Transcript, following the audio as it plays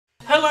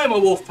Hello my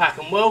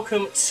Wolfpack and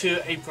welcome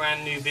to a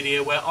brand new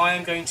video where I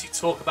am going to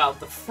talk about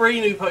the 3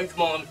 new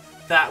Pokemon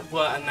that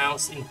were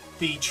announced in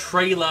the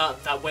trailer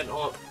that went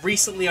up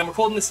recently. I'm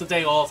recording this the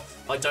day of,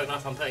 but I don't know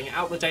if I'm putting it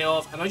out the day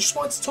of, and I just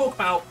wanted to talk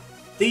about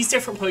these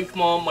different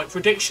Pokemon, my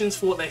predictions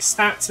for what their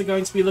stats are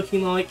going to be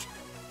looking like,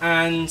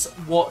 and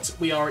what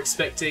we are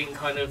expecting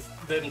kind of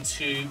them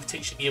to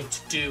potentially be able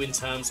to do in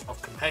terms of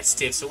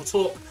competitive. So we'll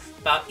talk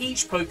about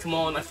each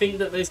Pokemon. I think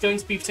that there's going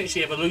to be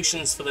potentially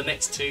evolutions for the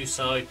next 2,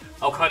 so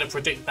I'll kind of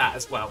predict that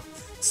as well.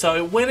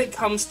 So when it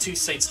comes to,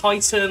 say,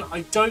 Titan,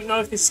 I don't know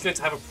if this is going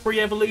to have a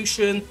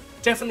pre-evolution.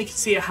 Definitely can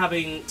see it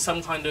having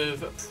some kind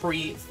of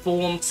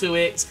pre-form to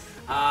it.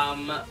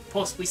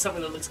 Possibly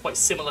something that looks quite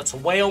similar to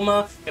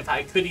Wailmer. In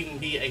fact, it could even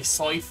be a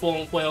side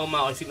form of Wailmer.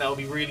 I think that would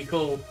be really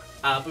cool.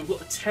 But we've got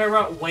the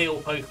Terra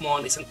Whale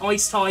Pokemon. It's an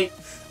ice type,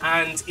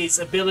 and its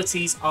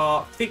abilities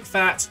are Thick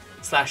Fat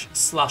 /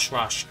 Slush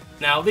Rush.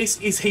 Now, this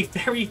is a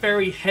very,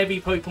 very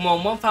heavy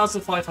Pokemon,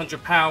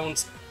 1,500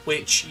 pounds,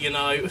 which, you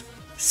know,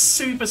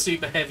 super,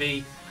 super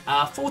heavy.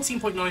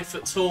 14.9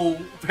 foot tall,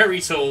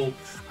 very tall.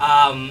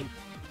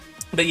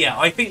 But yeah,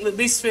 I think that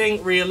this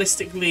thing,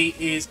 realistically,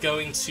 is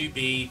going to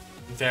be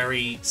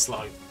very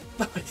slow.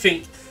 I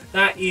think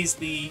that is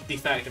the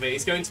fact of it.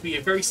 It's going to be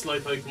a very slow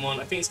Pokemon.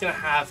 I think it's going to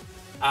have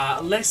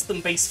less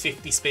than base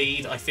 50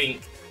 speed. I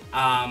think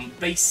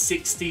base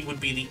 60 would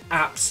be the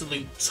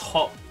absolute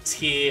top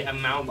tier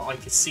amount that I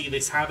could see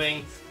this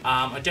having.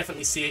 I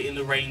definitely see it in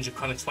the range of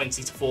kind of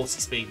 20 to 40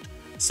 speed.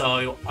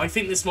 So I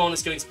think this mon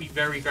is going to be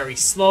very, very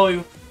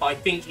slow, but I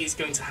think it's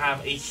going to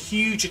have a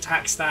huge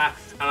attack stat,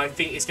 and I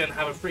think it's going to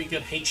have a pretty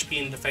good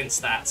HP and defense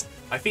stat.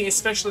 I think its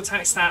special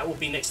attack stat will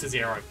be next to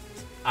 0.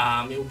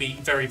 It will be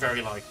very,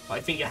 very low. But I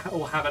think it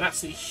will have an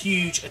absolutely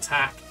huge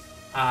attack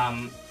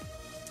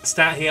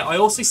stat here. I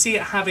also see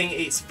it having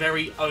its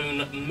very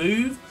own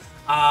move.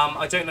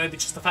 I don't know,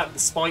 just the fact that the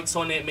spikes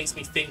on it makes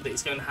me think that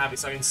it's going to have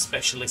its own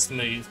specialist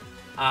move.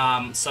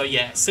 So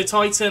yeah, so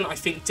Titan, I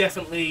think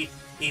definitely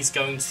is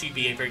going to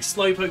be a very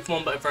slow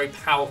Pokemon, but a very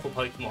powerful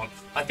Pokemon.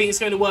 I think it's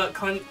going to work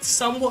kind of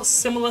somewhat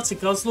similar to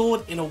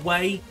Guzzlord in a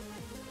way,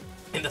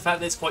 in the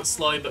fact that it's quite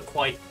slow, but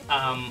quite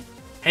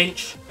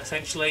hench,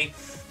 essentially.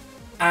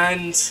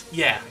 And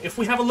yeah, if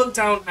we have a look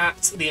down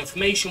at the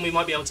information, we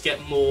might be able to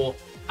get more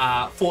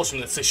thoughts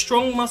from this. So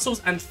strong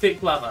muscles and thick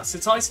blubber. So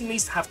Titan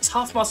needs to have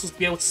tough muscles to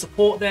be able to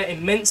support their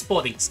immense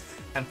bodies,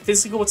 and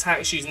physical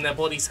attacks using their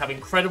bodies have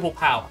incredible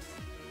power.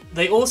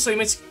 They also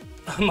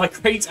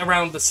migrate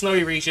around the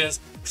snowy regions,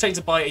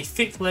 protected by a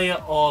thick layer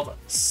of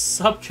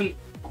subcutaneous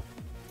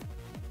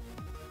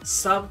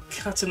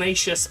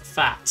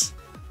fat.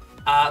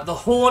 The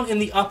horn in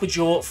the upper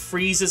jaw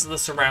freezes the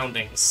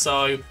surroundings.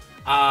 So,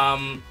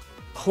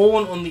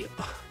 horn on the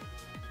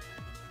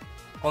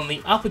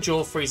upper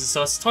jaw freezes.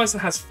 So Titan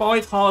has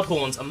 5 hard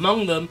horns.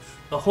 Among them,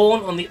 the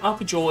horn on the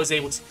upper jaw is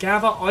able to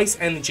gather ice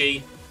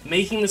energy,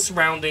 making the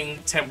surrounding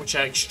temperature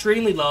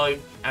extremely low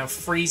and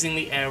freezing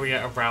the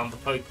area around the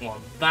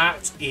Pokemon.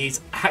 That is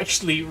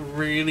actually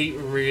really,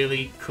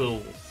 really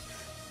cool.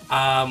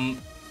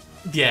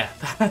 Yeah,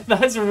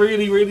 that's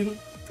really, really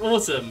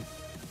awesome.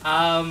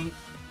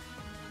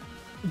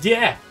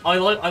 Yeah, I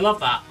love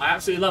that. I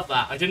absolutely love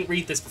that. I didn't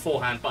read this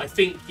beforehand, but I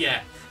think,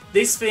 yeah,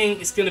 this thing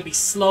is going to be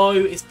slow.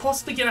 It's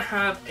possibly going to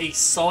have a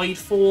side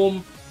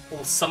form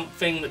or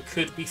something that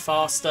could be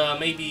faster.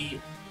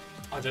 Maybe,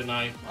 I don't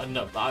know.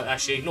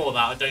 Actually, ignore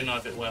that. I don't know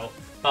if it will.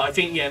 But I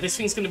think, yeah, this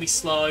thing's going to be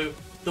slow.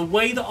 The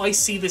way that I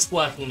see this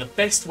working, the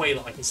best way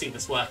that I can see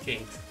this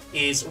working,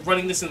 is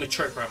running this in the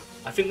Trick Room.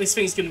 I think this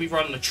thing's going to be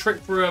run in the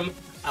Trick Room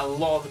a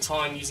lot of the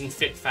time using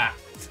Thick Fat.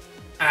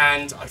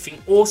 And I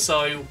think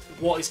also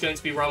what is going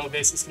to be run with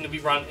this is going to be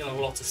run in a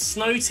lot of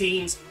snow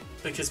teams,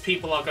 because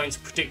people are going to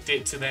predict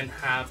it to then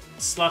have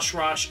Slush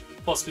Rush,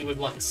 possibly with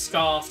like a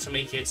Scarf to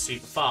make it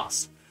super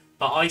fast.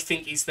 But I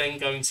think he's then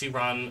going to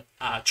run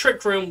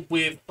Trick Room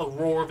with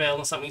Aurora Veil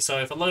or something. So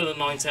if Alolan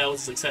Ninetales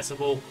is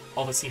accessible,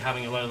 obviously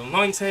having Alolan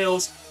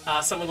Ninetales,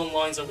 something along the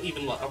lines of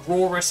even like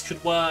Aurorus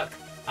could work.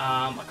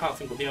 I can't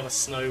think what the other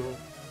snow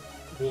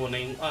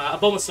warning.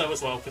 Abomasnow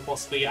as well could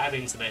possibly add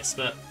into this.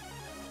 But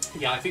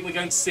yeah, I think we're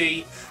going to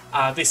see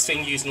this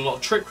thing used in a lot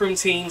of Trick Room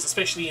teams,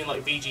 especially in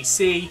like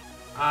VGC.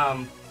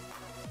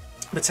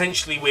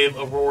 Potentially with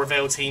Aurora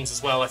Veil teams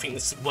as well. I think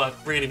this would work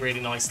really, really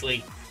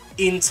nicely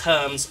in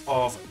terms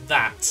of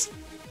that.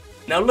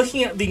 Now,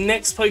 looking at the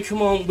next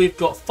Pokemon, we've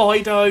got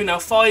Fido. Now,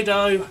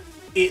 Fido,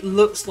 it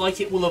looks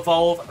like it will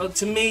evolve.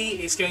 To me,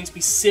 it's going to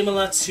be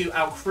similar to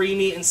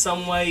Alcremie in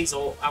some ways,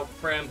 or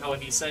Alcrem,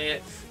 however you say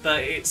it.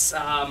 But it's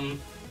a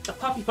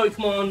puppy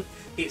Pokemon.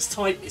 Its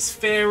type is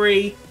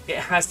Fairy. It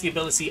has the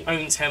ability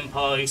Own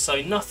Tempo,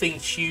 so nothing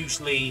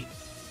hugely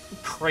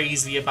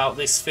crazy about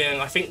this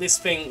thing. I think this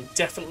thing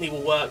definitely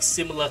will work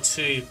similar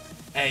to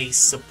a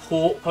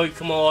support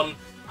Pokemon.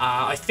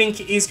 I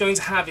think it is going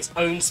to have its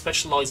own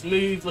specialised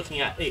move, looking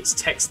at its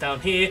text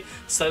down here.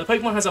 So the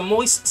Pokemon has a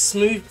moist,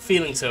 smooth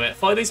feeling to it.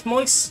 Fido's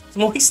moist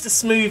to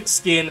smooth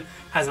skin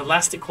has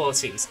elastic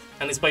qualities,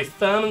 and is both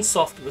firm and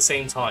soft at the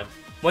same time.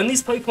 When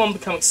these Pokemon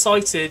become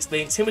excited,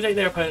 they intimidate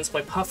their opponents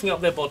by puffing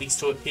up their bodies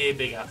to appear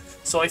bigger.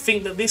 So I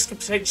think that this could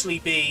potentially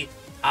be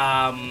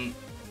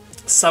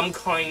some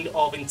kind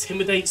of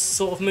intimidate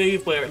sort of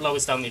move where it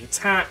lowers down the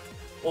attack,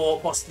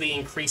 or possibly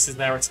increases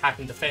their attack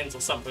and defense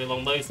or something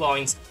along those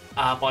lines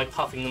by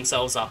puffing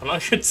themselves up. And I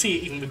could see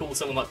it even be called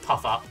something like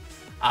Puff Up.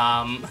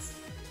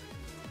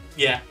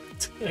 Yeah,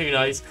 who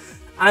knows.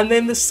 And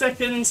then the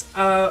second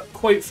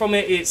quote from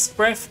it is,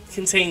 "Breath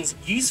contains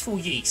useful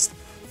yeast.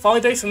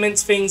 Fido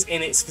ferments things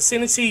in its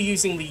vicinity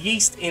using the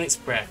yeast in its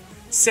breath.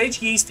 Said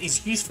yeast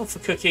is useful for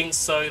cooking,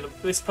 so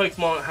this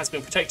Pokemon has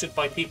been protected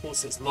by people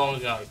since long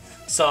ago."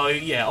 So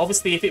yeah,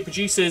 obviously if it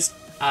produces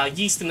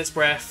yeast in its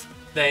breath,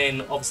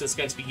 then obviously it's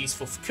going to be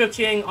useful for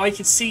cooking. I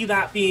could see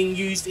that being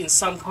used in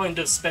some kind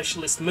of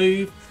specialist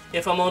move,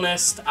 if I'm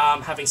honest,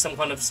 having some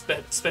kind of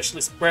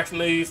specialist breath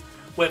move,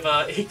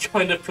 whether it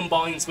kind of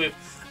combines with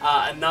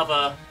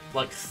another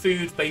like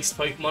food-based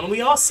Pokemon. And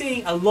we are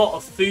seeing a lot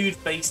of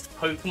food-based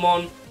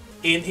Pokemon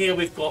in here.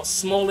 We've got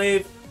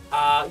Smoliv,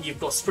 you've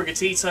got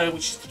Sprigatito,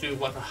 which is to do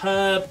with like a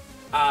herb,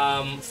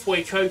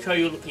 Fuecoco,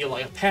 you're looking at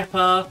like a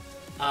pepper,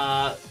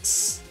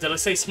 did I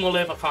say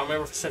Smoliv? I can't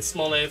remember if I said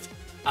Smoliv.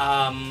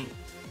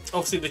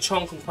 Obviously the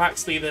Chonk and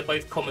Quaxley, they're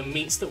both common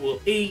meats that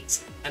we'll eat,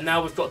 and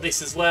now we've got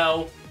this as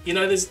well. You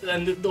know,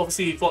 and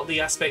obviously you've got the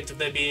aspect of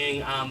there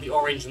being the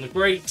orange and the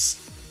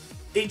grapes.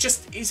 It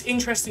just is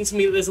interesting to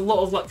me that there's a lot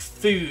of like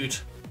food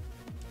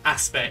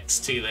aspects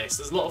to this.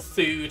 There's a lot of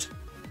food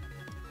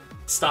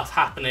stuff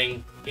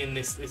happening in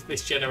this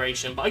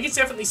generation, but I can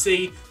definitely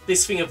see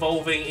this thing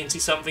evolving into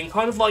something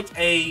kind of like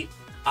a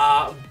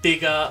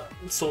bigger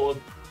sort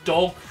of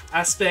dog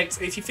aspect.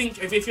 If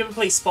you ever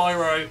play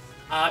Spyro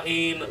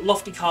in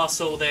Lofty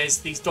Castle, there's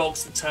these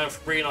dogs that turn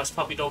from really nice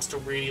puppy dogs to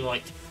really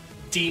like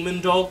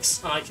demon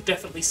dogs. I could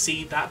definitely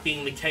see that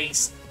being the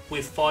case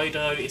with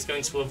Fido. It's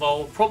going to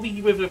evolve,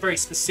 probably with a very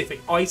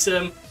specific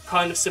item,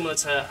 kind of similar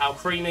to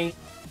Alcremie,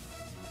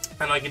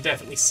 and I could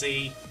definitely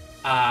see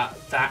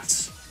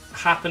that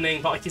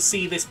happening. But I could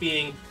see this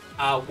being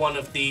one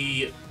of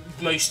the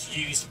most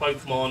used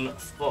Pokemon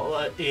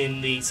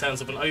in the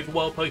terms of an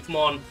overworld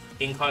Pokemon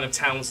in kind of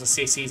towns and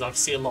cities. I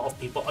see a lot of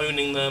people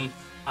owning them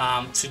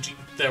to do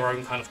their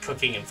own kind of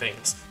cooking and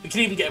things. We could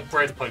even get a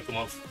bread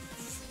Pokemon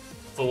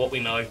for what we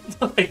know.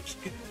 Like,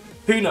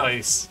 who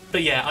knows?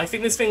 But yeah, I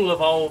think this thing will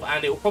evolve,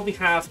 and it will probably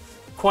have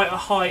quite a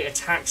high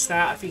attack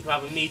stat. I think it'll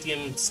have a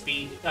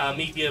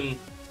medium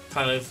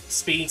kind of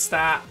speed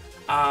stat,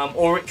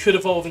 or it could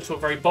evolve into a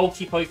very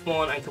bulky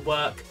Pokemon and could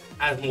work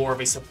as more of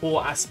a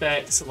support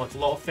aspect, like a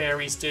lot of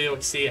fairies do. I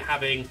can see it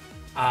having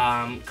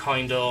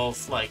kind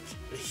of like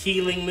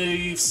healing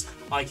moves.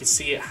 I could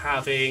see it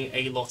having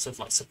a lot of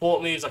like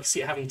support moves. I could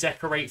see it having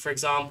Decorate, for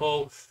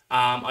example.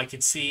 I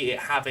could see it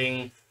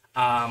having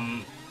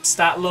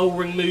stat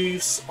lowering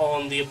moves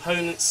on the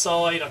opponent's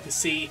side. I could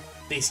see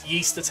this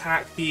yeast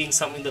attack being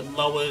something that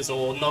lowers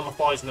or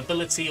nullifies an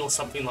ability or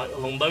something like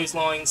along those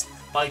lines.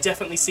 But I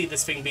definitely see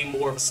this thing being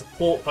more of a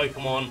support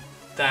Pokemon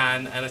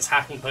than an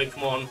attacking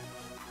Pokemon.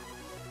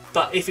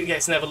 But if it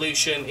gets an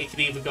evolution, it could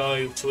either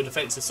go to a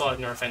defensive side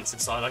or an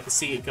offensive side. I could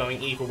see it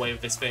going either way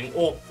with this thing,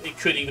 or it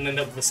could even end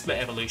up with a split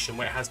evolution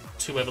where it has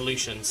two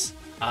evolutions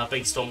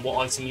based on what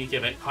item you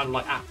give it, kind of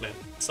like Applin.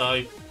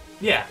 So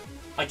yeah,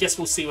 I guess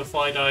we'll see with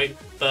Fido,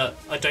 but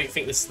I don't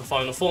think this is the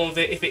final form of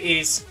it. If it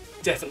is,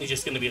 definitely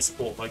just going to be a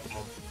support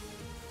Pokemon.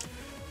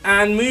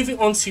 And moving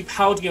on to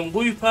Paldean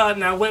Wooper.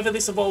 Now, whether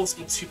this evolves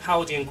into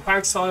Paldean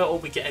Quagsire or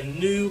we get a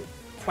new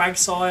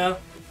Quagsire,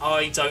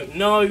 I don't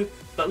know.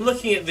 But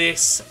looking at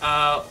this,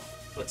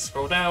 let's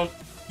scroll down.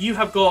 You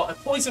have got a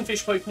Poison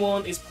Fish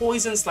Pokemon. It's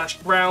Poison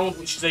 / Ground,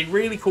 which is a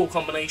really cool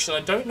combination.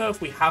 I don't know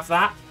if we have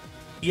that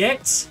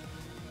yet.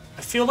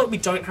 I feel like we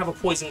don't have a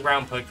Poison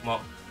Ground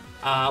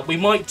Pokemon. We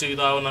might do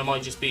though, and I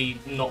might just be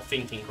not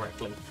thinking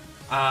correctly.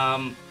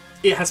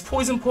 It has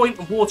Poison Point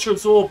and Water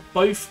Absorb,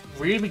 both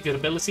really good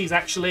abilities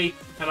actually,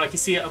 and I can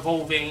see it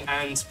evolving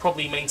and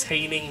probably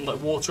maintaining like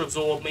Water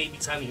Absorb, maybe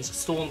turning into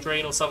Storm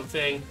Drain or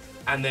something,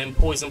 and then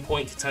Poison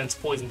Point can turn to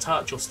Poison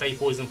Touch or stay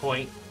Poison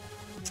Point.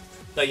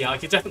 But yeah, I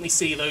could definitely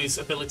see those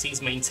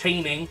abilities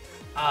maintaining.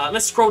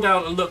 Let's scroll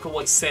down and look at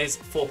what it says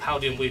for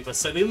Paldean Wooper.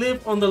 So they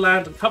live on the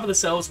land and cover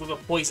themselves with a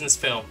poisonous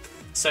film.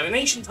 So in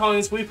ancient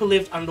times, Wooper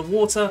lived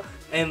underwater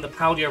in the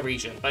Paldea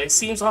region, but it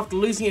seems after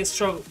losing in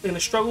a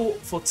struggle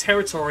for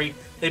territory,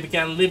 they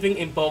began living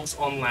in bogs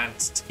on land.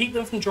 To keep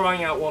them from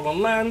drying out while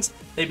on land,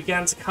 they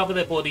began to cover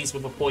their bodies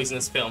with a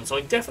poisonous film. So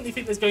I definitely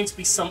think there's going to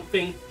be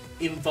something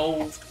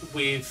involved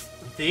with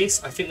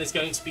this. I think there's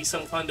going to be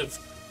some kind of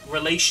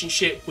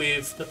relationship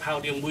with the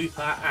Paldean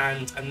Wooper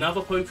and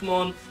another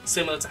Pokemon,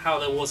 similar to how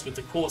there was with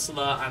the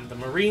Corsola and the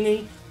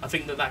Marini. I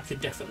think that could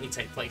definitely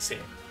take place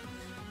here.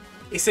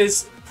 It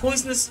says,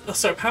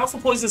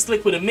 powerful poisonous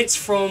liquid emits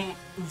from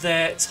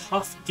their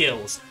tough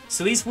gills.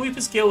 So these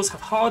Wooper's gills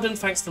have hardened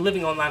thanks to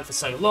living on land for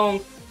so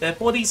long. Their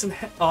bodies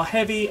are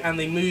heavy and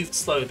they move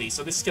slowly,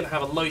 so this is going to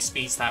have a low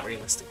speed stat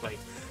realistically.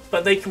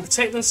 But they can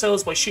protect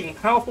themselves by shooting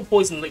powerful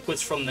poison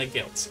liquids from their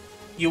gills.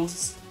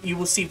 you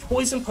will see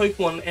poison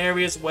Pokemon in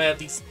areas where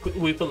these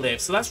Wooper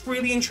live. So that's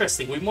really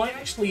interesting. We might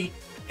actually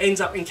end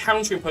up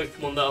encountering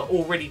Pokemon that are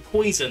already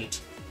poisoned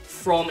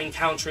from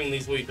encountering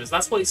these Woopers.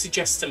 That's what it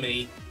suggests to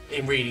me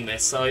in reading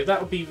this. So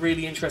that would be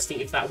really interesting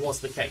if that was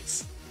the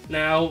case.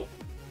 Now,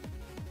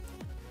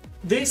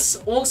 this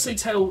also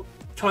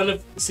kind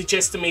of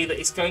suggests to me that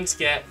it's going to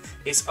get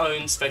its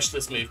own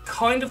specialist move.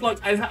 Kind of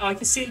like, I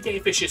can see it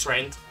getting Vicious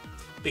Rend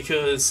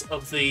because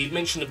of the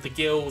mention of the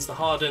gills, the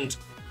hardened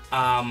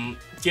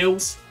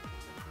gills.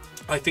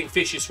 I think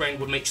Vicious Rend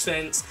would make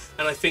sense,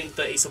 and I think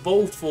that its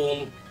evolved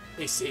form,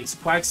 its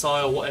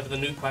Quagsire, or whatever the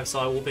new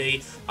Quagsire will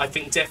be, I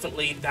think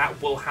definitely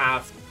that will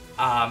have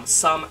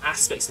some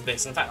aspects of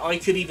this. In fact, I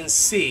could even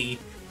see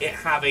it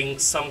having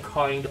some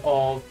kind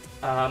of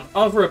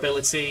other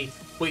ability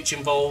which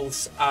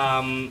involves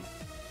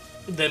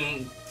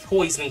them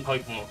poisoning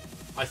Pokemon,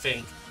 I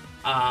think.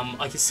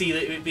 I could see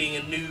that it being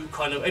a new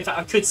kind of... In fact,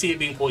 I could see it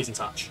being Poison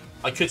Touch.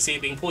 I could see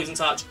it being Poison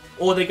Touch,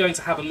 or they're going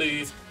to have a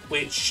move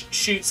which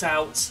shoots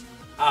out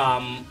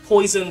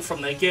poison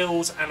from their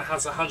gills and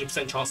has a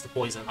 100% chance to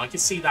poison. I could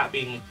see that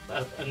being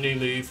a new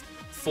move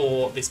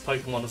for this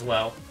Pokemon as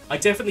well. I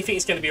definitely think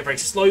it's going to be a very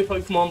slow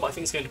Pokemon, but I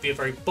think it's going to be a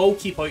very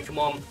bulky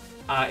Pokemon,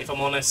 if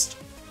I'm honest.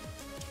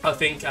 I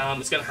think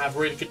it's going to have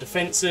really good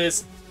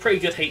defenses, pretty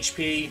good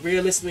HP.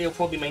 Realistically, it'll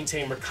probably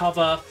maintain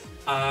Recover,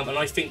 and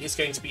I think it's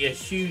going to be a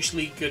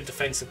hugely good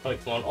defensive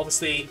Pokemon.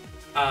 Obviously,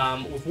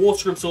 with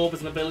Water Absorb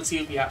as an ability, it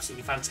would be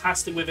absolutely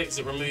fantastic with it because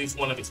it removes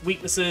one of its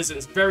weaknesses, and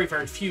it's very,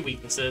 very few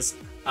weaknesses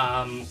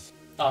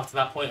after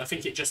that point. I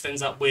think it just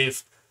ends up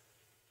with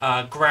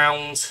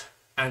Ground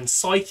and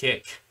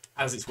Psychic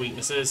as its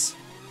weaknesses,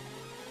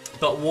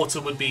 but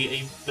Water would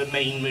be the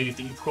main move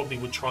that you probably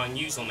would try and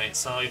use on it.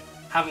 So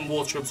having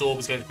Water Absorb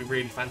is going to be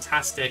really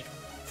fantastic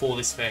for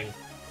this thing.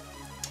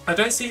 I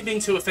don't see it being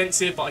too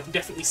offensive, but I can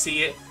definitely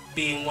see it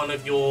being one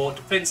of your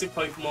defensive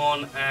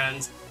Pokemon,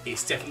 and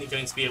it's definitely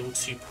going to be able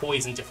to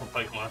poison different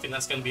Pokemon. I think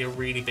that's going to be a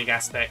really big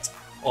aspect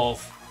of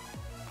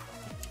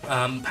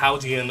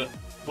Paldean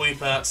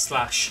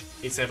Wooper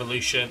 / its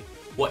evolution,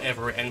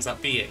 whatever it ends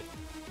up being.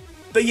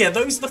 But yeah,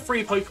 those are the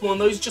 3 Pokemon.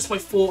 Those are just my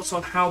thoughts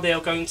on how they are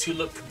going to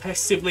look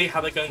competitively,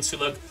 how they're going to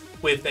look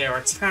with their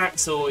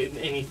attacks or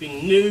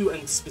anything new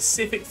and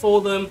specific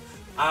for them.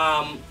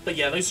 But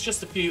yeah, those are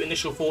just a few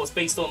initial thoughts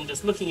based on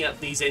just looking at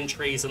these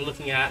entries and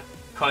looking at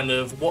kind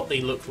of what they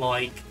look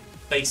like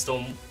based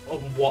on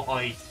what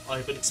I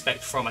would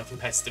expect from a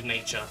competitive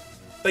nature.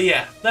 But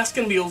yeah, that's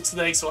going to be all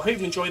today, so I hope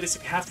you enjoyed this.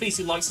 If you have, please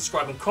do like,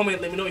 subscribe and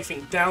comment. Let me know what you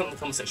think down in the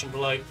comment section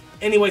below.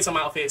 Anyways, I'm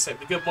out of here, so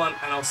have a good one,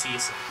 and I'll see you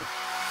soon.